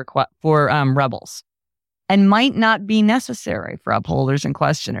for rebels, and might not be necessary for upholders and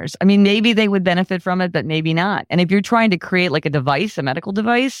questioners. I mean, maybe they would benefit from it, but maybe not. And if you're trying to create like a device, a medical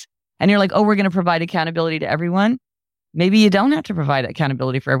device, and you're like, oh, we're going to provide accountability to everyone, maybe you don't have to provide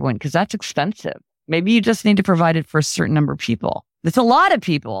accountability for everyone because that's expensive. Maybe you just need to provide it for a certain number of people. That's a lot of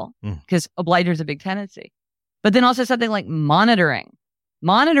people, because obliger is a big tendency. But then also something like monitoring.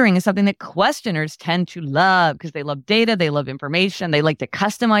 Monitoring is something that questioners tend to love because they love data, they love information, they like to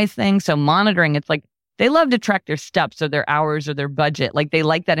customize things. So monitoring, it's like they love to track their steps or their hours or their budget. Like they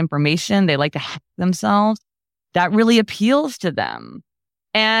like that information. They like to hack themselves. That really appeals to them.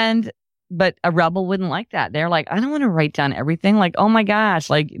 But a rebel wouldn't like that. They're like, I don't want to write down everything. Like, oh my gosh,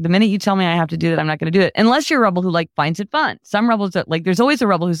 like the minute you tell me I have to do that, I'm not going to do it. Unless you're a rebel who like finds it fun. Some rebels that like, there's always a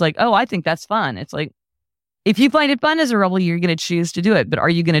rebel who's like, oh, I think that's fun. It's like, if you find it fun as a rebel, you're going to choose to do it. But are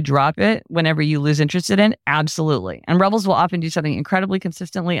you going to drop it whenever you lose interest in it? Absolutely. And rebels will often do something incredibly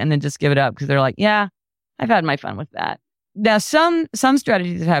consistently and then just give it up because they're like, yeah, I've had my fun with that. Now, some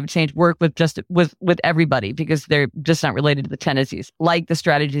strategies that have changed work with everybody because they're just not related to the tendencies, like the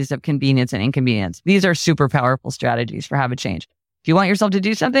strategies of convenience and inconvenience. These are super powerful strategies for habit change. If you want yourself to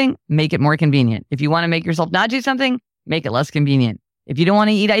do something, make it more convenient. If you want to make yourself not do something, make it less convenient. If you don't want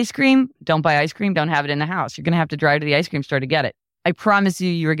to eat ice cream, don't buy ice cream. Don't have it in the house. You're going to have to drive to the ice cream store to get it. I promise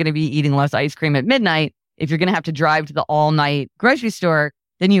you're going to be eating less ice cream at midnight if you're going to have to drive to the all-night grocery store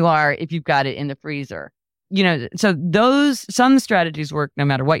than you are if you've got it in the freezer. So some strategies work no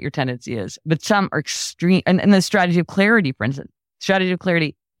matter what your tendency is, but some are extreme. And the strategy of clarity, for instance,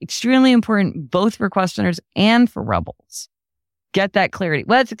 extremely important both for questioners and for rebels. Get that clarity.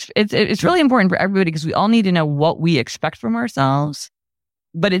 Well, it's really important for everybody because we all need to know what we expect from ourselves,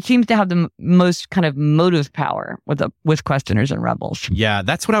 but it seems to have the most kind of motive power with questioners and rebels. Yeah,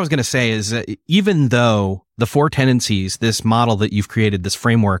 that's what I was going to say is even though the 4 tendencies, this model that you've created, this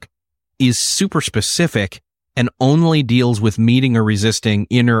framework, is super specific and only deals with meeting or resisting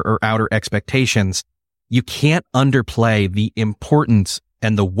inner or outer expectations, you can't underplay the importance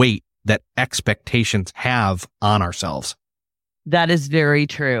and the weight that expectations have on ourselves. That is very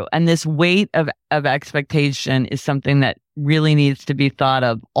true. And this weight of expectation is something that really needs to be thought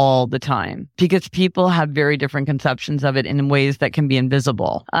of all the time because people have very different conceptions of it in ways that can be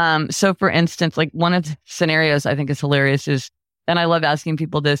invisible. So for instance, like one of the scenarios I think is hilarious is, and I love asking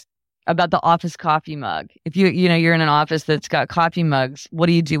people this, about the office coffee mug. If you're in an office that's got coffee mugs, what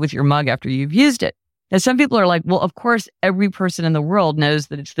do you do with your mug after you've used it? And some people are like, well, of course, every person in the world knows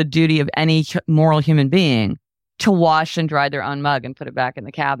that it's the duty of any moral human being to wash and dry their own mug and put it back in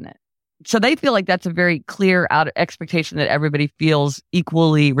the cabinet. So they feel like that's a very clear expectation that everybody feels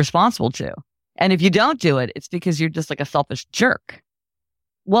equally responsible to. And if you don't do it, it's because you're just like a selfish jerk.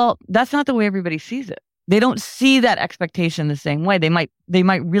 Well, that's not the way everybody sees it. They don't see that expectation the same way. They might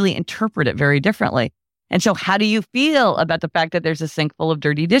really interpret it very differently. And so how do you feel about the fact that there's a sink full of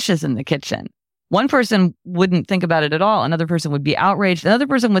dirty dishes in the kitchen? One person wouldn't think about it at all. Another person would be outraged. Another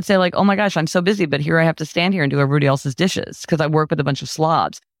person would say like, oh my gosh, I'm so busy, but here I have to stand here and do everybody else's dishes because I work with a bunch of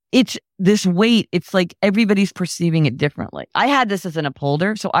slobs. It's this weight. It's like everybody's perceiving it differently. I had this as an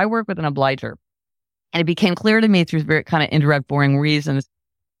upholder. So I work with an obliger. And it became clear to me through very kind of indirect, boring reasons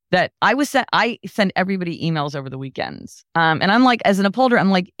that I send everybody emails over the weekends. And I'm like, as an upholder, I'm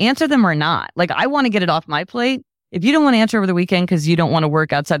like, answer them or not. Like, I want to get it off my plate. If you don't want to answer over the weekend because you don't want to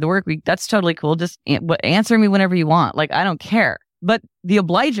work outside the work week, that's totally cool. Just answer me whenever you want. Like, I don't care. But the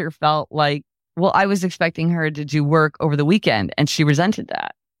obliger felt like, well, I was expecting her to do work over the weekend and she resented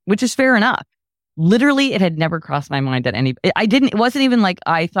that, which is fair enough. Literally, it had never crossed my mind that it wasn't even like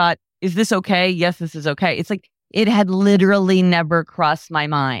I thought, is this okay? Yes, this is okay. It's like, it had literally never crossed my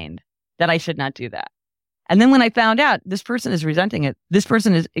mind that I should not do that. And then when I found out this person is resenting it, this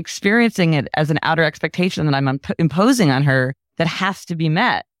person is experiencing it as an outer expectation that I'm imposing on her that has to be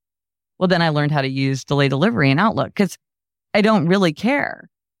met. Well, then I learned how to use delay delivery in Outlook because I don't really care,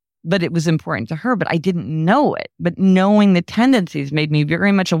 but it was important to her, but I didn't know it. But knowing the tendencies made me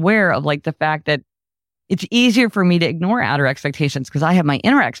very much aware of like the fact that it's easier for me to ignore outer expectations because I have my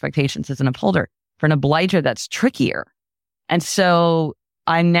inner expectations as an upholder. For an obliger, that's trickier. And so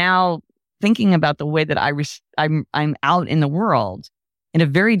I'm now thinking about the way that I'm out in the world in a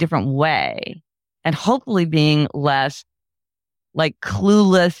very different way and hopefully being less like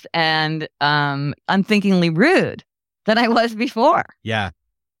clueless and unthinkingly rude than I was before. Yeah.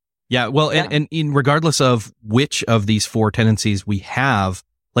 Well, yeah. And regardless of which of these four tendencies we have,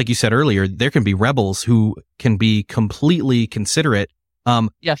 like you said earlier, there can be rebels who can be completely considerate.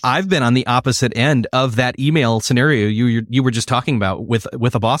 Yes. I've been on the opposite end of that email scenario you were just talking about with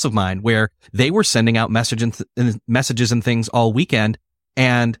a boss of mine, where they were sending out messages and things all weekend,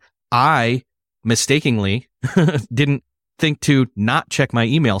 and I mistakenly didn't think to not check my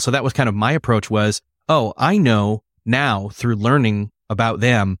email. So that was kind of my approach was, oh, I know now through learning about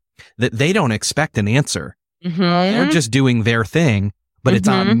them that they don't expect an answer. Mm-hmm. They're just doing their thing. But it's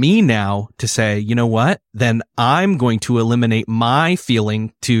on me now to say, you know what? Then I'm going to eliminate my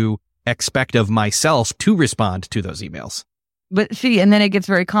feeling to expect of myself to respond to those emails. But see, and then it gets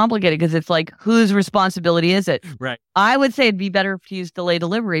very complicated because it's like, whose responsibility is it? Right. I would say it'd be better if you use delay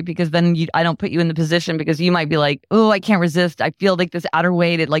delivery because then I don't put you in the position because you might be like, oh, I can't resist. I feel like this outer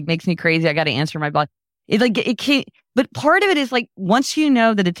weight. It like makes me crazy. I got to answer my boss. It can't. But part of it is like, once you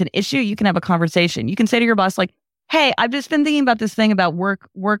know that it's an issue, you can have a conversation. You can say to your boss, like, hey, I've just been thinking about this thing about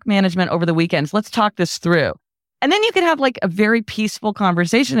work management over the weekends. Let's talk this through. And then you can have like a very peaceful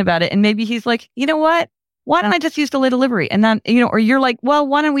conversation about it. And maybe he's like, you know what? Why don't I just use delay delivery? And then, or you're like, well,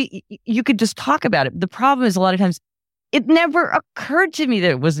 why don't you could just talk about it. The problem is a lot of times it never occurred to me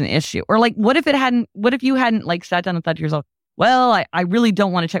that it was an issue. Or like, what if you hadn't like sat down and thought to yourself, well, I really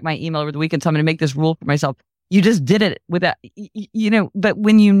don't want to check my email over the weekend, so I'm going to make this rule for myself. You just did it without, but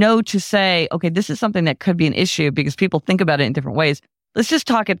when you know to say, okay, this is something that could be an issue because people think about it in different ways. Let's just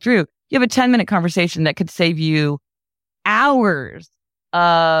talk it through. You have a 10-minute conversation that could save you hours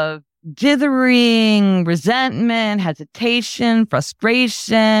of dithering, resentment, hesitation,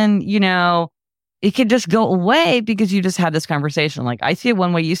 frustration. It could just go away because you just had this conversation. Like, I see it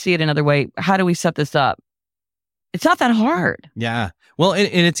one way, you see it another way. How do we set this up? It's not that hard. Yeah. Well, and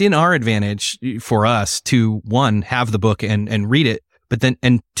it's in our advantage for us to, one, have the book and read it, but then,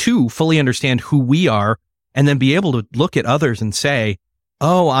 and two, fully understand who we are and then be able to look at others and say,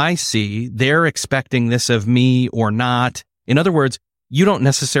 oh, I see, they're expecting this of me or not. In other words, you don't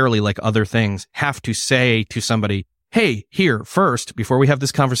necessarily, like other things, have to say to somebody, hey, here, first, before we have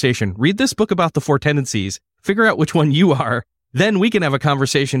this conversation, read this book about the four tendencies, figure out which one you are, then we can have a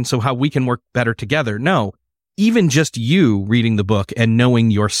conversation so how we can work better together. No. Even just you reading the book and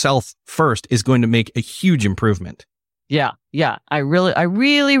knowing yourself first is going to make a huge improvement. Yeah. I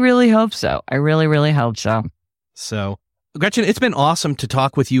really, really hope so. I really, really hope so. So, Gretchen, it's been awesome to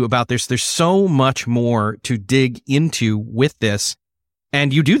talk with you about this. There's so much more to dig into with this.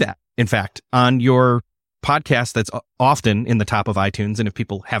 And you do that, in fact, on your podcast that's often in the top of iTunes. And if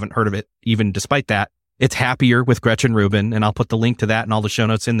people haven't heard of it, even despite that, it's Happier with Gretchen Rubin. And I'll put the link to that and all the show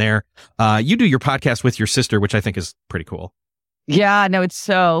notes in there. You do your podcast with your sister, which I think is pretty cool. Yeah, no, it's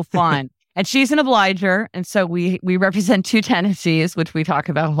so fun. And she's an obliger. And so we represent two tendencies, which we talk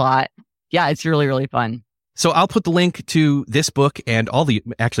about a lot. Yeah, it's really, really fun. So I'll put the link to this book and all the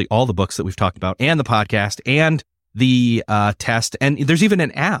books that we've talked about and the podcast and the test. And there's even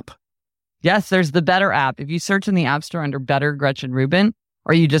an app. Yes, there's the Better app. If you search in the App Store under Better Gretchen Rubin,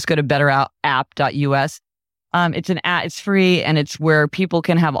 or you just go to betterapp.us, it's an app. It's free, and it's where people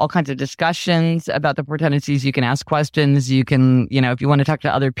can have all kinds of discussions about the poor tendencies. You can ask questions. You can, if you want to talk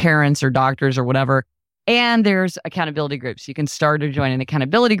to other parents or doctors or whatever. And there's accountability groups. You can start or join an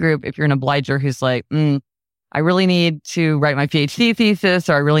accountability group if you're an obliger who's like, I really need to write my PhD thesis,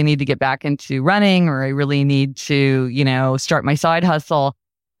 or I really need to get back into running, or I really need to, start my side hustle.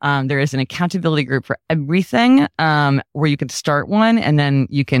 There is an accountability group for everything, where you can start one, and then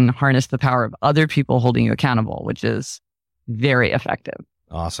you can harness the power of other people holding you accountable, which is very effective.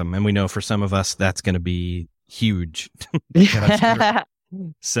 Awesome. And we know for some of us, that's going to be huge.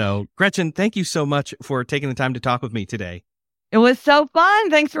 So, Gretchen, thank you so much for taking the time to talk with me today. It was so fun.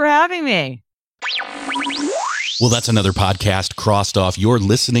 Thanks for having me. Well, that's another podcast crossed off your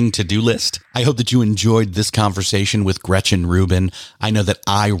listening to-do list. I hope that you enjoyed this conversation with Gretchen Rubin. I know that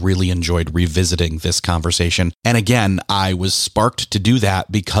I really enjoyed revisiting this conversation. And again, I was sparked to do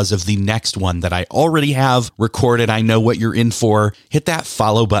that because of the next one that I already have recorded. I know what you're in for. Hit that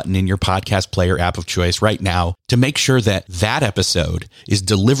follow button in your podcast player app of choice right now to make sure that that episode is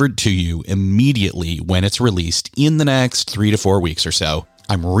delivered to you immediately when it's released in the next 3 to 4 weeks or so.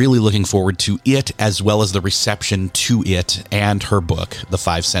 I'm really looking forward to it, as well as the reception to it and her book, The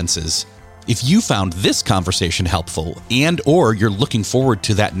Five Senses. If you found this conversation helpful or you're looking forward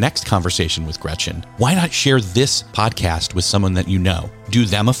to that next conversation with Gretchen, why not share this podcast with someone that you know? Do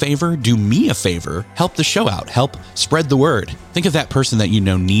them a favor, do me a favor, help the show out, help spread the word. Think of that person that you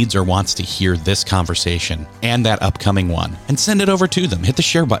know needs or wants to hear this conversation and that upcoming one, and send it over to them. Hit the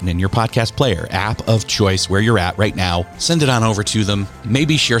share button in your podcast player, app of choice where you're at right now. Send it on over to them.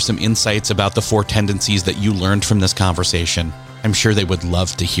 Maybe share some insights about the 4 tendencies that you learned from this conversation. I'm sure they would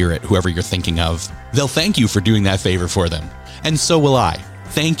love to hear it, whoever you're thinking of. They'll thank you for doing that favor for them. And so will I.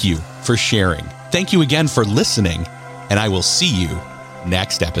 Thank you for sharing. Thank you again for listening, and I will see you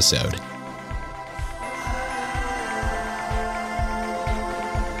next episode.